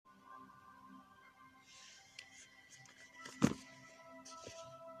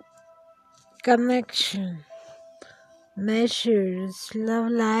Connection measures love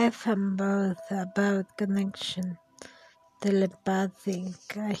life and both about connection.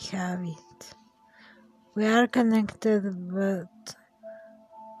 Telepathic, I have it. We are connected, but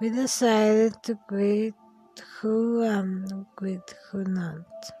we decided to quit who and with who not.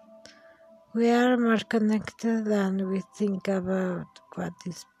 We are more connected than we think about what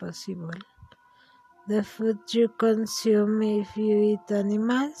is possible. The food you consume, if you eat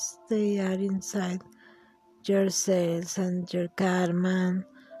animals, they are inside your cells and your karma.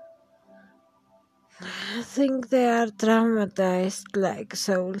 I think they are traumatized like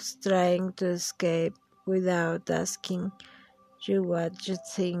souls trying to escape without asking you what you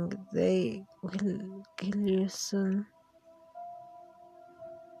think. They will kill you soon.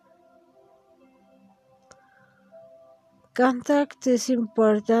 Contact is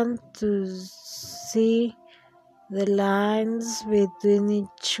important to see the lines between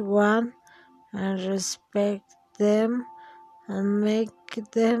each one and respect them and make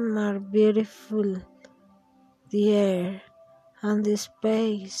them more beautiful. The air and the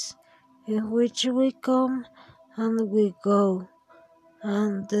space in which we come and we go,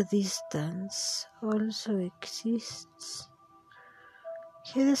 and the distance also exists.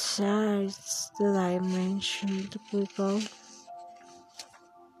 He decides the dimension we go.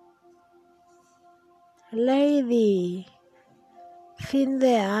 Lady, fin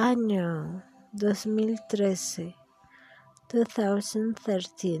de año 2013.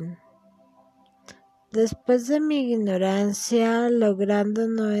 Después de mi ignorancia, logrando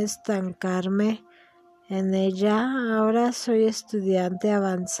no estancarme en ella, ahora soy estudiante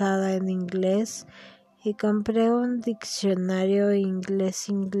avanzada en inglés y compré un diccionario inglés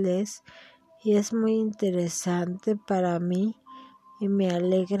y es muy interesante para mí y me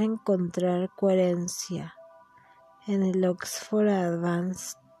alegra encontrar coherencia en el Oxford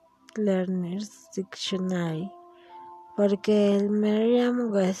Advanced Learners Dictionary, porque el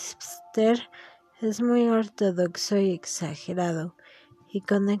Merriam-Webster es muy ortodoxo y exagerado y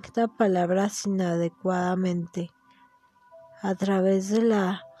conecta palabras inadecuadamente a través de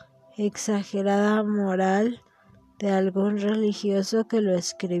la exagerada moral de algún religioso que lo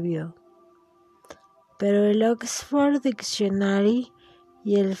escribió. Pero el Oxford Dictionary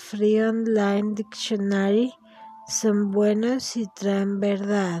y el Free Online Dictionary son buenos y traen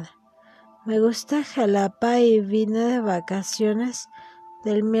verdad. Me gusta Jalapa y vine de vacaciones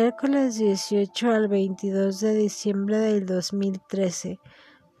del miércoles 18 al 22 de diciembre del 2013.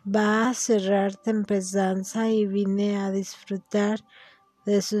 Va a cerrar Tempest Danza y vine a disfrutar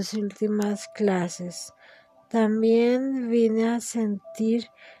de sus últimas clases. También vine a sentir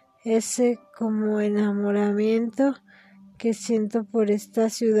ese como enamoramiento que siento por esta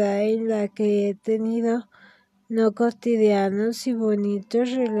ciudad en la que he tenido no cotidianos y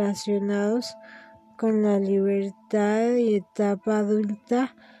bonitos relacionados con la libertad y etapa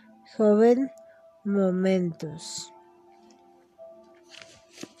adulta, joven, momentos.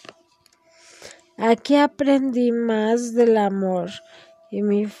 Aquí aprendí más del amor y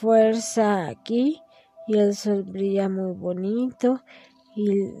mi fuerza aquí, y el sol brilla muy bonito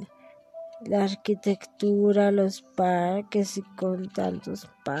y la arquitectura, los parques y con tantos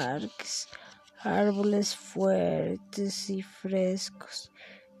parques, árboles fuertes y frescos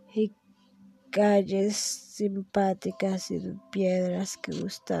y calles simpáticas y de piedras que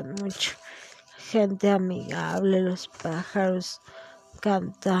gustan mucho, gente amigable, los pájaros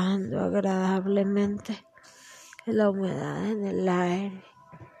cantando agradablemente, la humedad en el aire,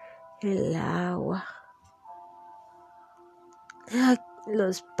 el agua,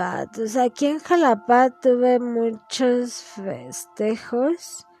 los patos. Aquí en Jalapa tuve muchos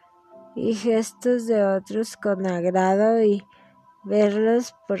festejos y gestos de otros con agrado y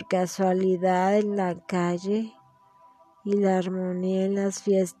verlos por casualidad en la calle y la armonía en las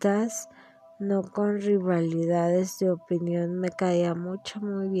fiestas, no con rivalidades de opinión, me caía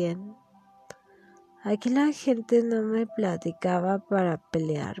muy bien. Aquí la gente no me platicaba para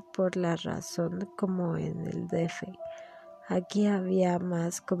pelear por la razón como en el DF. Aquí había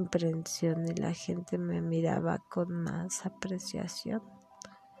más comprensión y la gente me miraba con más apreciación.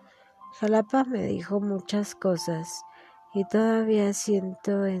 Jalapa me dijo muchas cosas y todavía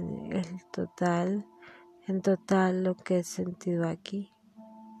siento en total lo que he sentido aquí.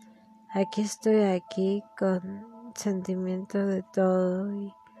 Aquí estoy aquí con sentimiento de todo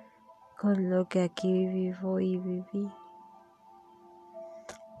y con lo que aquí vivo y viví.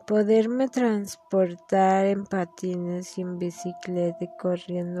 Poderme transportar en patines y en bicicleta y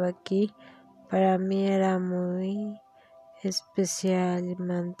corriendo aquí para mí era muy especial y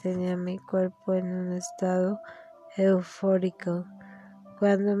mantenía mi cuerpo en un estado eufórico,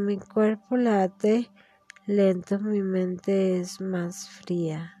 cuando mi cuerpo late lento, mi mente es más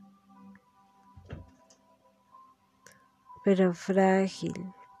fría, pero frágil.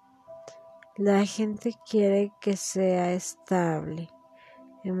 La gente quiere que sea estable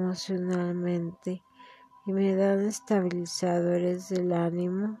emocionalmente y me dan estabilizadores del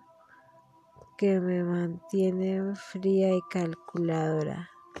ánimo que me mantienen fría y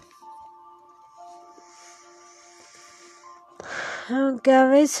calculadora. Aunque a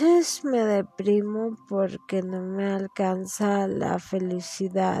veces me deprimo porque no me alcanza la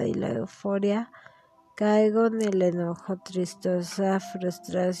felicidad y la euforia, caigo en el enojo, tristeza,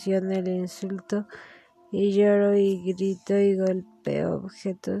 frustración, el insulto y lloro y grito y golpeo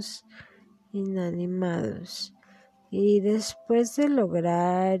objetos inanimados. Y después de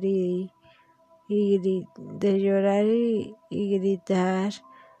lograr de llorar y gritar,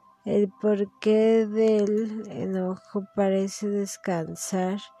 el porqué del enojo parece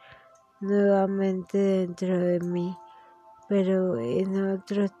descansar nuevamente dentro de mí, pero en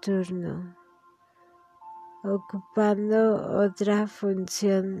otro turno, ocupando otra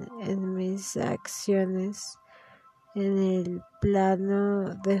función en mis acciones, en el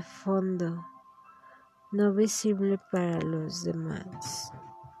plano de fondo, no visible para los demás.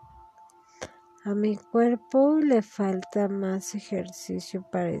 A mi cuerpo le falta más ejercicio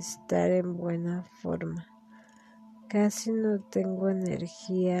para estar en buena forma. Casi no tengo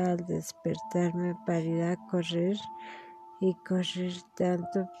energía al despertarme para ir a correr y correr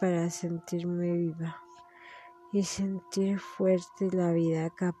tanto para sentirme viva y sentir fuerte la vida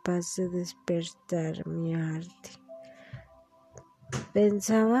capaz de despertar mi arte.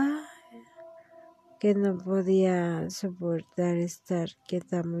 Pensaba que no podía soportar estar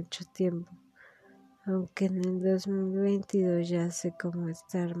quieta mucho tiempo, aunque en el 2022 ya sé cómo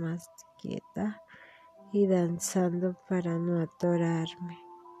estar más quieta y danzando para no atorarme.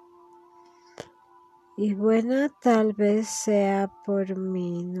 Y bueno, tal vez sea por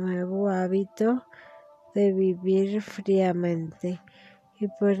mi nuevo hábito de vivir fríamente y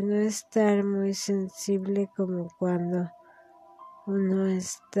por no estar muy sensible como cuando uno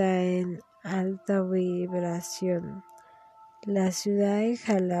está en alta vibración. La ciudad de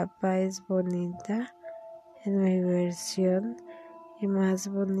Jalapa es bonita en mi versión y más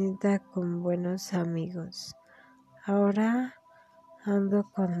bonita con buenos amigos. Ahora ando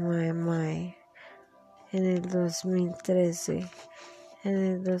con Mae Mae en el 2013, en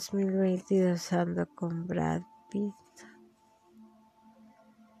el 2022 ando con Brad Pitt.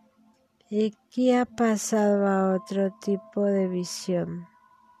 Y aquí ha pasado a otro tipo de visión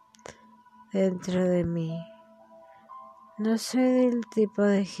dentro de mí. No soy del tipo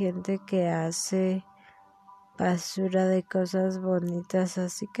de gente que hace basura de cosas bonitas,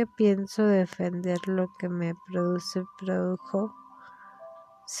 así que pienso defender lo que me produjo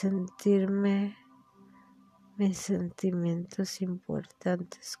sentirme mis sentimientos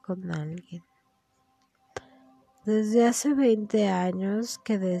importantes con alguien. Desde hace 20 años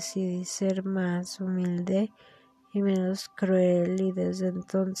que decidí ser más humilde y menos cruel, y desde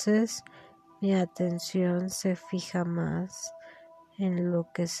entonces mi atención se fija más en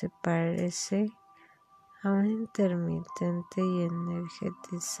lo que se parece a un intermitente y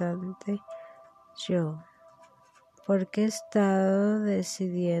energetizante yo, porque he estado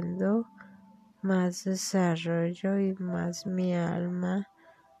decidiendo más desarrollo y más mi alma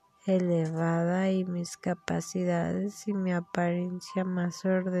elevada y mis capacidades y mi apariencia más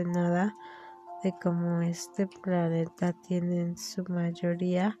ordenada de cómo este planeta tiene en su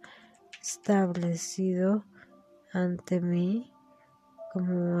mayoría establecido ante mí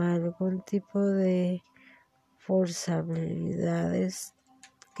como algún tipo de forzabilidades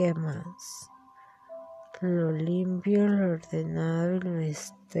que más lo limpio, lo ordenado y lo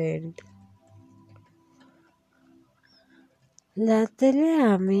estéril. La tele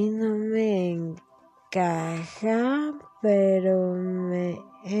a mí no me encaja, pero me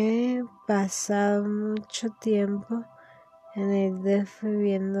he pasado mucho tiempo en el DF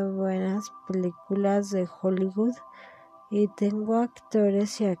viendo buenas películas de Hollywood y tengo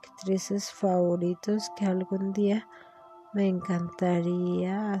actores y actrices favoritos que algún día me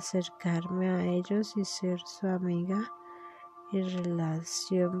encantaría acercarme a ellos y ser su amiga y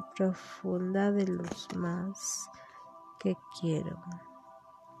relación profunda de los más que quiero,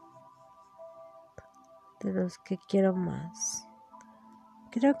 de los que quiero más.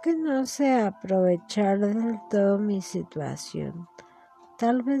 Creo que no sé aprovechar del todo mi situación.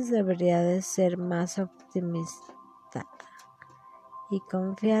 Tal vez debería de ser más optimista y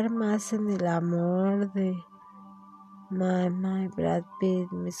confiar más en el amor de My Brad Pitt,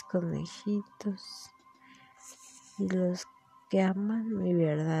 mis conejitos y los que aman mi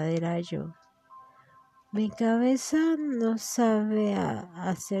verdadera yo. Mi cabeza no sabe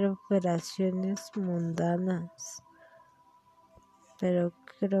hacer operaciones mundanas, pero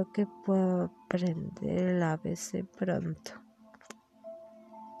creo que puedo aprender el ABC pronto,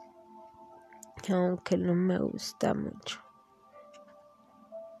 aunque no me gusta mucho.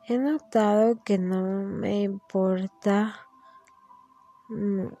 He notado que no me importa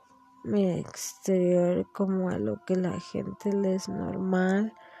mi exterior como a lo que la gente le es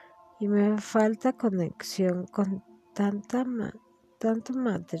normal y me falta conexión con tanto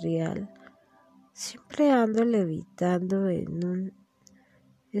material. Siempre ando levitando en un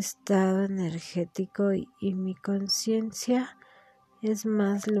estado energético y mi conciencia es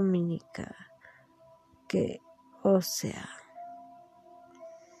más lumínica que ósea,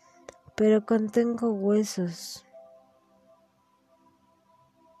 pero contengo huesos.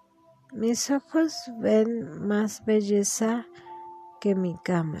 Mis ojos ven más belleza que mi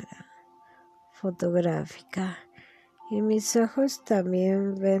cámara fotográfica y mis ojos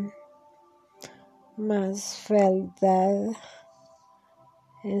también ven más fealdad,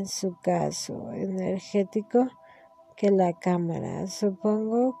 en su caso energético, que la cámara.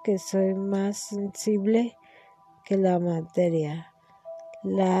 Supongo que soy más sensible que la materia.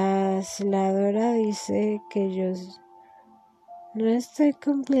 La aisladora dice que yo no estoy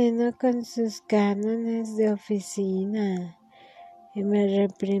cumpliendo con sus cánones de oficina y me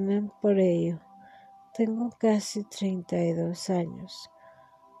reprimen por ello. Tengo casi 32 años,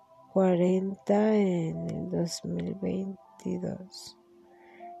 40 en el 2022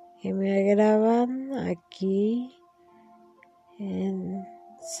 y me graban aquí en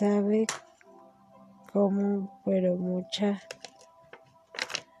sabe cómo, pero mucha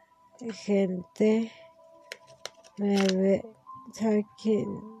gente me ve, ¿sabe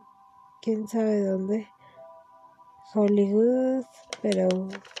quién sabe dónde? Hollywood, pero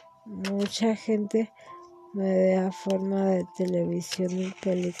mucha gente me ve a forma de televisión y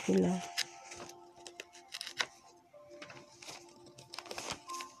película.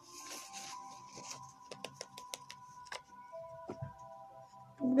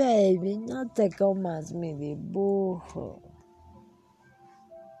 Baby, no te comas mi dibujo.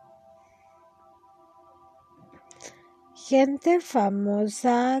 Gente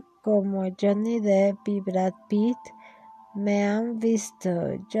famosa como Johnny Depp y Brad Pitt me han visto.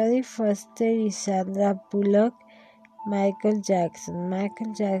 Jodie Foster y Sandra Bullock. Michael Jackson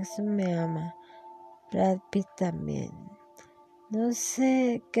me ama. Brad Pitt también. No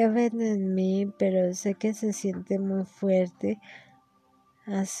sé qué ven en mí, pero sé que se siente muy fuerte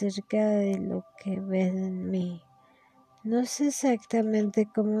acerca de lo que ven en mí. No sé exactamente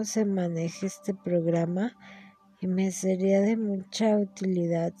cómo se maneja este programa y me sería de mucha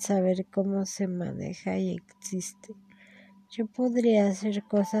utilidad saber cómo se maneja y existe. Yo podría hacer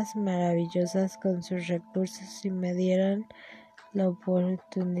cosas maravillosas con sus recursos si me dieran la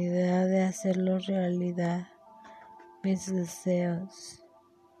oportunidad de hacerlo realidad. Mis deseos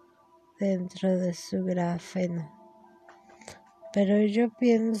dentro de su grafeno. Pero yo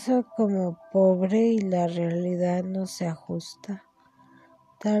pienso como pobre y la realidad no se ajusta.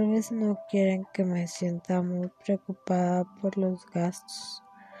 Tal vez no quieren que me sienta muy preocupada por los gastos,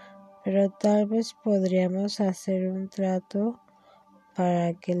 pero tal vez podríamos hacer un trato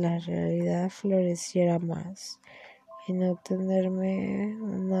para que la realidad floreciera más y no tenerme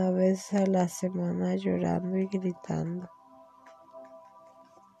una vez a la semana llorando y gritando.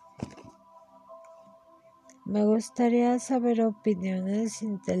 Me gustaría saber opiniones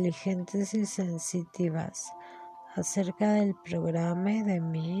inteligentes y sensitivas acerca del programa y de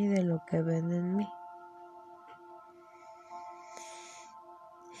mí y de lo que ven en mí.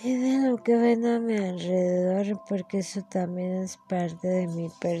 Y de lo que ven a mi alrededor, porque eso también es parte de mi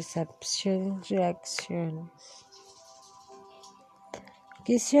percepción y reacciones.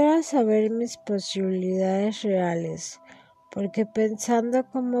 Quisiera saber mis posibilidades reales, porque pensando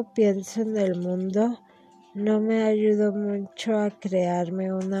como pienso en el mundo, no me ayudó mucho a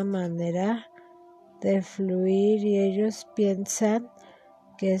crearme una manera de fluir y ellos piensan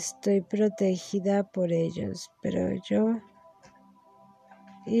que estoy protegida por ellos,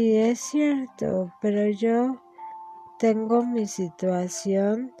 y es cierto, pero yo tengo mi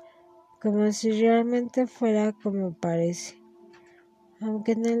situación como si realmente fuera como parece.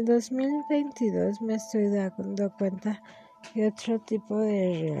 Aunque en el 2022 me estoy dando cuenta que otro tipo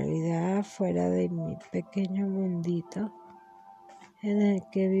de realidad fuera de mi pequeño mundito en el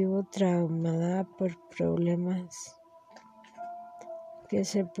que vivo traumada por problemas que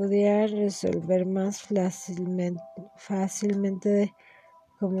se pudiera resolver más fácilmente de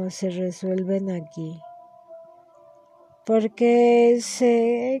cómo se resuelven aquí. porque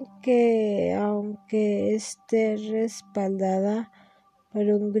sé que aunque esté respaldada por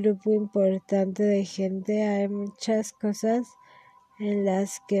un grupo importante de gente, hay muchas cosas en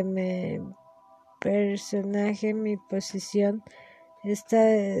las que mi personaje, mi posición, está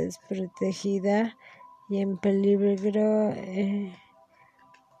desprotegida y en peligro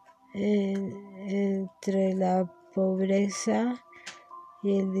entre la pobreza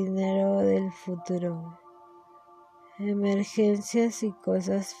y el dinero del futuro, emergencias y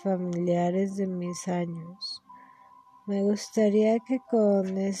cosas familiares de mis años. Me gustaría que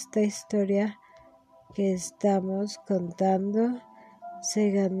con esta historia que estamos contando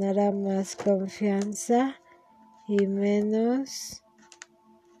se ganara más confianza y menos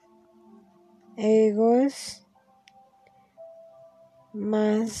egos,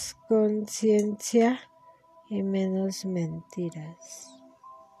 más conciencia y menos mentiras.